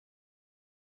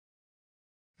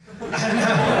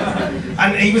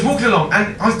And he was walking along,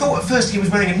 and I thought at first he was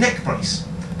wearing a neck brace,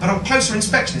 but on closer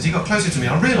inspection, as he got closer to me,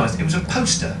 I realised it was a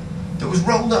poster that was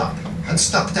rolled up and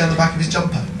stuck down the back of his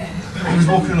jumper. He was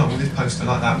walking along with his poster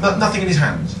like that, but nothing in his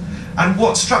hands. And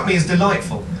what struck me as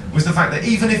delightful was the fact that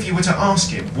even if you were to ask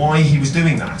him why he was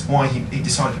doing that, why he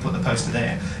decided to put the poster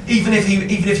there, even if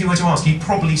you were to ask, he'd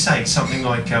probably say something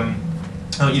like,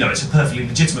 you know, it's a perfectly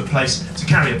legitimate place to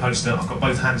carry a poster, I've got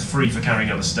both hands free for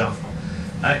carrying other stuff.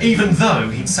 Even though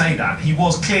he'd say that, he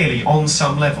was clearly, on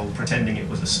some level, pretending it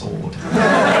was a sword.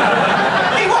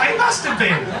 He must have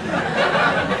been!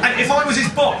 And if I was his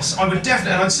boss, I would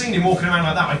definitely, and I'd seen him walking around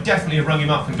like that, I'd definitely have rung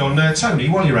him up and gone, Tony,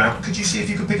 while you're out, could you see if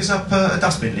you could pick us up a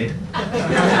dustbin lid?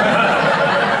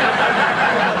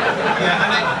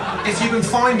 Yeah, and if you can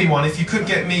find me one, if you could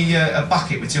get me a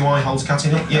bucket with 2 eye holes cut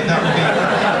in it, yeah, that would be...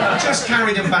 Just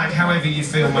carry them back however you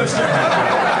feel most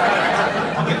appropriate.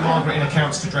 I'll get Margaret in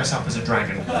accounts to dress up as a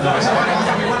dragon. Nice. I think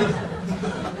it'd be wonderful.